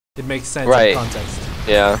It makes sense Right. in context.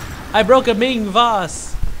 Yeah. I broke a Ming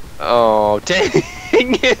vase. Oh, dang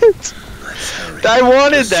it. I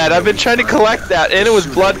wanted that. I've been trying to collect that, and it was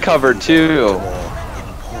blood covered too.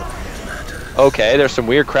 Okay, there's some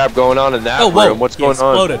weird crap going on in that room. What's going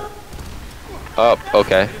on? Oh,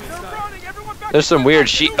 okay. There's some weird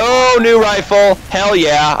sheet. Oh, new rifle. Hell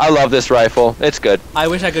yeah. I love this rifle. It's good. I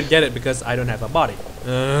wish I could get it because I don't have a body.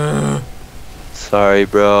 Sorry,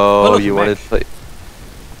 bro. You wanted to play.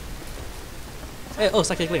 Hey, oh,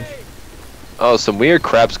 psychic link. Oh, some weird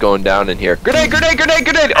crap's going down in here. Grenade, grenade, grenade,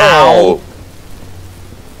 grenade. Oh.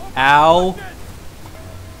 Ow.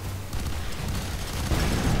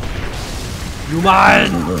 You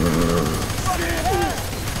mine.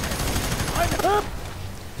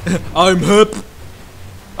 I'm hip.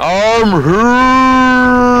 I'm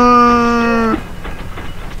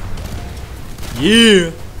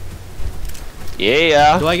here. Yeah.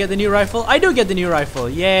 Yeah. Do I get the new rifle? I do get the new rifle.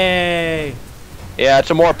 Yay. Yeah, it's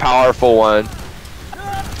a more powerful one.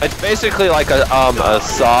 It's basically like a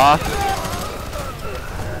saw.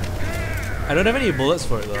 I don't have any bullets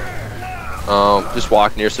for it though. Just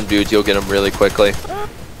walk near some dudes, you'll get them really quickly.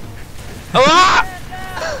 Ah!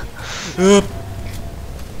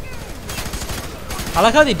 I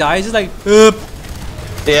like how he dies. He's like,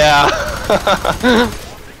 Yeah.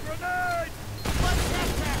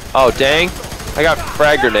 Oh dang! I got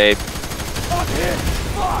frag grenade.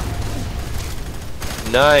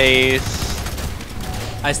 Nice.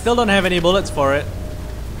 I still don't have any bullets for it.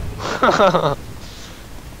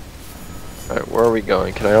 Alright, where are we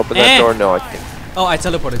going? Can I open that door? No, I can't. Oh, I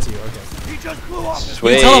teleported to you. Okay.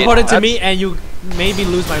 Sweet. You teleported to me and you made me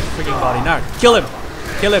lose my freaking body. Now, kill him.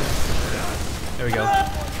 Kill him. There we go.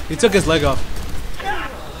 He took his leg off.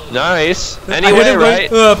 Nice. Anyway,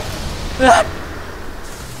 right?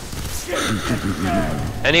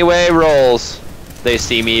 Anyway, rolls. They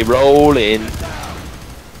see me rolling.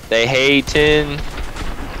 They hating.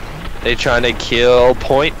 They trying to kill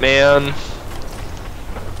Point Man.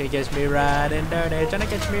 Can't catch me riding dirty. Trying to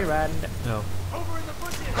catch me riding. No.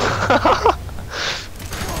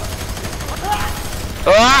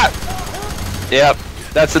 Ah! Yep.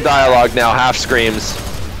 That's the dialogue now. Half screams.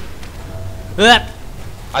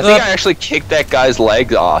 I think I actually kicked that guy's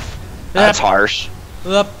leg off. That's harsh.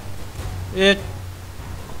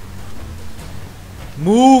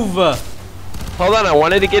 Move. Hold on, I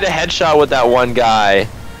wanted to get a headshot with that one guy.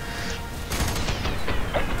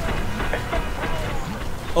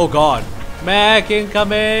 Oh god. Mech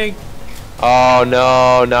incoming. Oh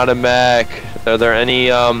no, not a mech. Are there any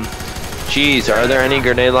geez, are there any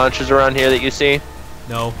grenade launchers around here that you see?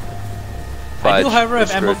 No. Fudge. I do however have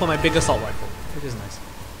ammo for my big assault rifle, which is nice.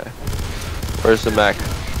 Okay. Where's the mech?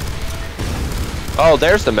 Oh,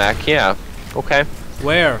 there's the mech, yeah. Okay.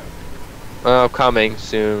 Where? Coming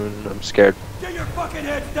soon. I'm scared. Get your fucking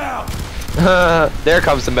heads down! There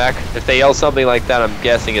comes the mech. If they yell something like that, I'm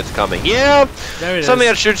guessing it's coming. Yeah! There it Something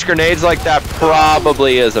is. that shoots grenades like that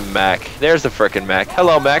probably is a mech. There's the frickin' mech.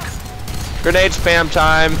 Hello, mech. Grenade spam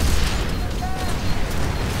time.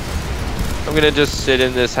 I'm gonna just sit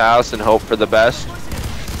in this house and hope for the best.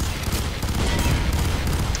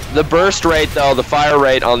 The burst rate, though, the fire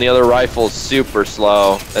rate on the other rifle is super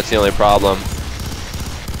slow. That's the only problem.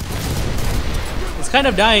 It's kind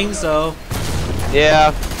of dying, so.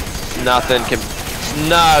 Yeah, nothing can. It's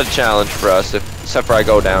not a challenge for us, except for I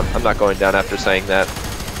go down. I'm not going down after saying that.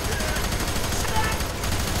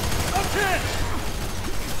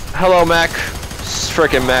 Hello, mech.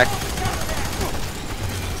 Frickin' mech.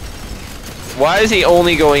 Why is he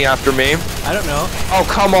only going after me? I don't know. Oh,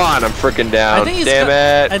 come on, I'm frickin' down. Damn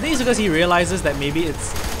it. I think it's because he realizes that maybe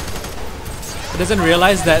it's. He doesn't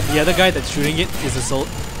realize that the other guy that's shooting it is a soul.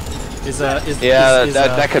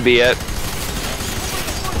 That could be it.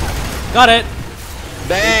 Got it.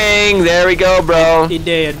 Bang! There we go, bro. He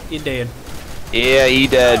dead. He dead. Yeah, he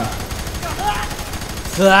dead.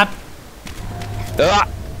 Slap. Ah.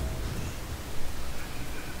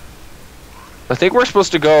 I think we're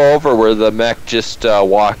supposed to go over where the mech just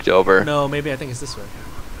walked over. No, maybe I think it's this way.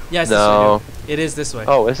 Yeah, it's No. this way. It is this way.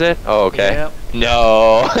 Oh, is it? Oh, okay. Yep.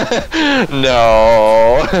 No.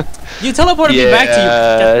 No. You teleported me back to you.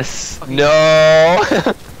 Yes. No.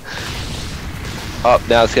 Oh,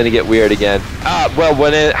 now it's gonna get weird again. Well,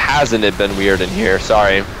 when it hasn't it been weird in here?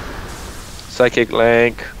 Sorry. Psychic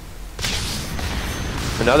link.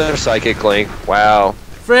 Another psychic link. Wow.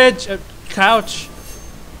 Fridge, couch.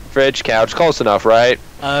 Fridge, couch, close enough, right?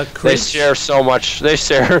 They Cringe. share so much. They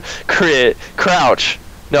share crouch.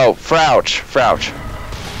 No, frouch.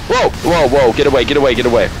 Whoa, whoa, whoa! Get away, get away, get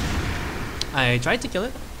away. I tried to kill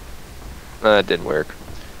it. It didn't work.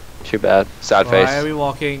 Too bad. Sad face. Why are we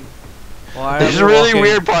walking? Why There's are a we really walking?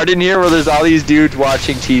 weird part in here where there's all these dudes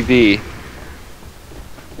watching TV.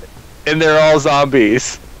 And they're all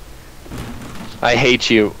zombies. I hate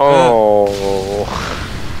you. Oh.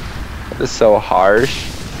 This is so harsh.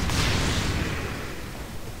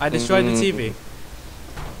 I destroyed the TV.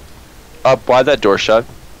 Up, why that door shut?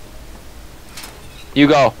 You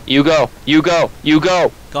go, you go, you go, you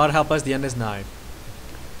go. God help us, the end is nigh.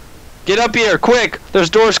 Get up here, quick! There's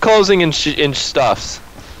doors closing and stuffs.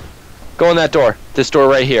 Go in that door. This door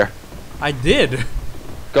right here. I did.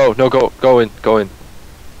 Go, no, go in, go in.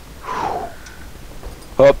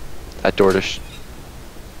 Up, that door to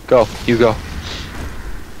go, you go.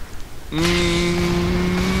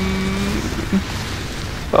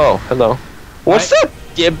 Oh, hello. What's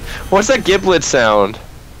that giblet sound?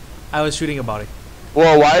 I was shooting a body.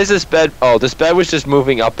 Whoa, why is this bed? Oh, this bed was just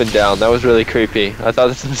moving up and down. That was really creepy. I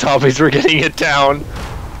thought some zombies were getting it down.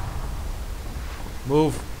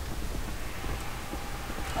 Move.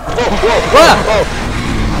 Whoa.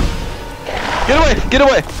 Get away, get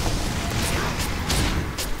away.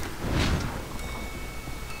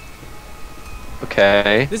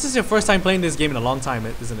 Okay. This is your first time playing this game in a long time,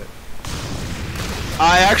 isn't it?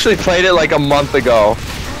 I actually played it like a month ago,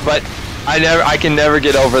 but I can never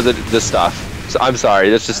get over the stuff. So I'm sorry,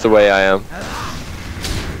 that's just the way I am.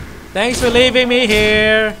 Thanks for leaving me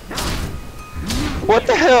here. What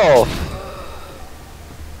the hell?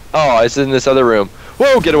 Oh, it's in this other room.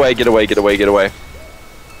 Whoa, get away, get away, get away, get away.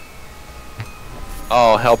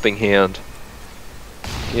 Oh, helping hand.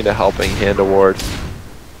 Need a helping hand award.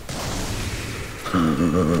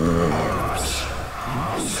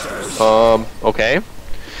 Okay.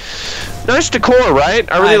 Nice decor, right?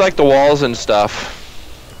 I really like the walls and stuff.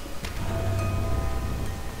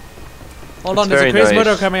 Hold on, there's a crazy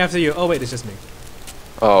murderer coming after you. Oh wait, it's just me.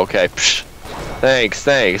 Oh, okay. Psh. Thanks,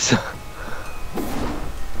 thanks.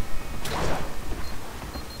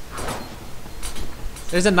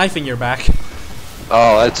 There's a knife in your back.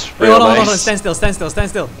 Oh, that's Wait, real hold on, nice. hold on, stand still, stand still, stand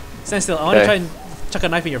still. Stand still, I want to try and chuck a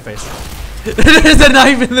knife in your face. There's a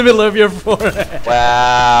knife in the middle of your forehead.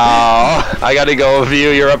 Wow. I gotta go view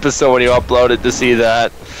your episode when you upload it to see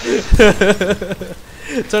that.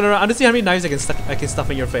 Turn around, I want to see how many knives I can stuff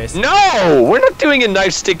in your face. No! We're not doing a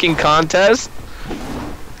knife sticking contest.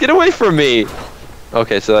 Get away from me.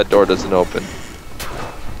 Okay, so that door doesn't open.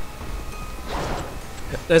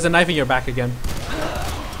 There's a knife in your back again.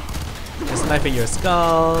 There's a knife in your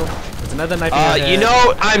skull. There's another knife in your head. You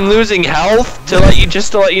know, I'm losing health to let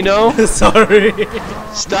you know. Sorry.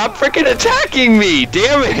 Stop freaking attacking me!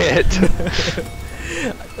 Damn it!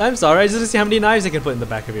 I'm sorry, I just want to see how many knives I can put in the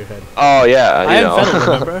back of your head. Oh yeah, I am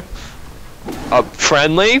federal, remember?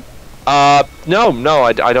 Friendly? No,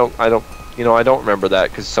 I don't. You know, I don't remember that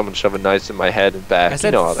because someone shoved a knife in my head and back. I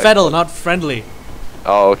said you know federal, not friendly.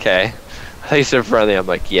 Oh, okay. I thought you said friendly. I'm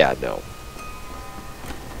like, yeah, no.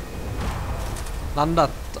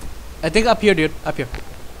 I think up here, dude. Up here.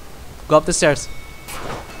 Go up the stairs.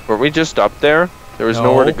 Were we just up there? There was No.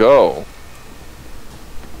 nowhere to go.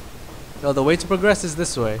 No, the way to progress is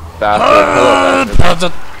this way. Bathroom. Hello,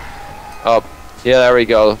 bathroom. Up. Yeah, there we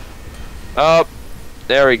go. Up.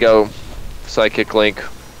 There we go. Psychic link.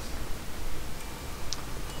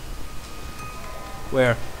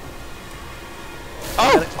 Where?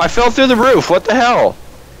 Oh! I fell through the roof. What the hell?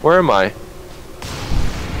 Where am I?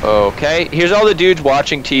 Okay. Here's all the dudes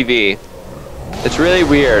watching TV. It's really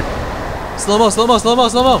weird. Slow-mo, slow-mo, slow-mo,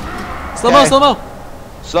 slow-mo. Slow-mo, slow-mo.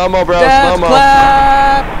 Slow-mo, bro. Death Slow-mo.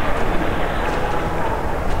 clap!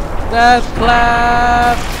 Death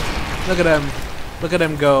clap! Look at them. Look at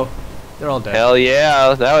them go. They're all dead. Hell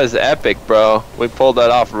yeah. That was epic, bro. We pulled that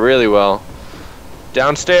off really well.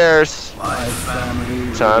 Downstairs.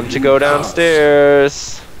 Time to go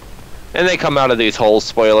downstairs. And they come out of these holes,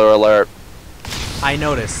 spoiler alert. I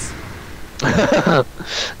notice.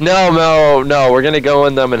 No, we're gonna go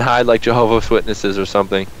in them and hide like Jehovah's Witnesses or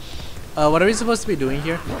something. What are we supposed to be doing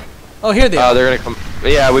here? Oh, here they are. They're gonna come.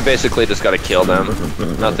 Yeah, we basically just gotta kill them.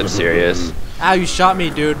 Nothing serious. Ow, you shot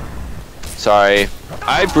me, dude. Sorry.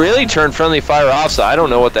 I really turned friendly fire off, so I don't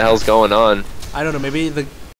know what the hell's going on. I don't know, maybe the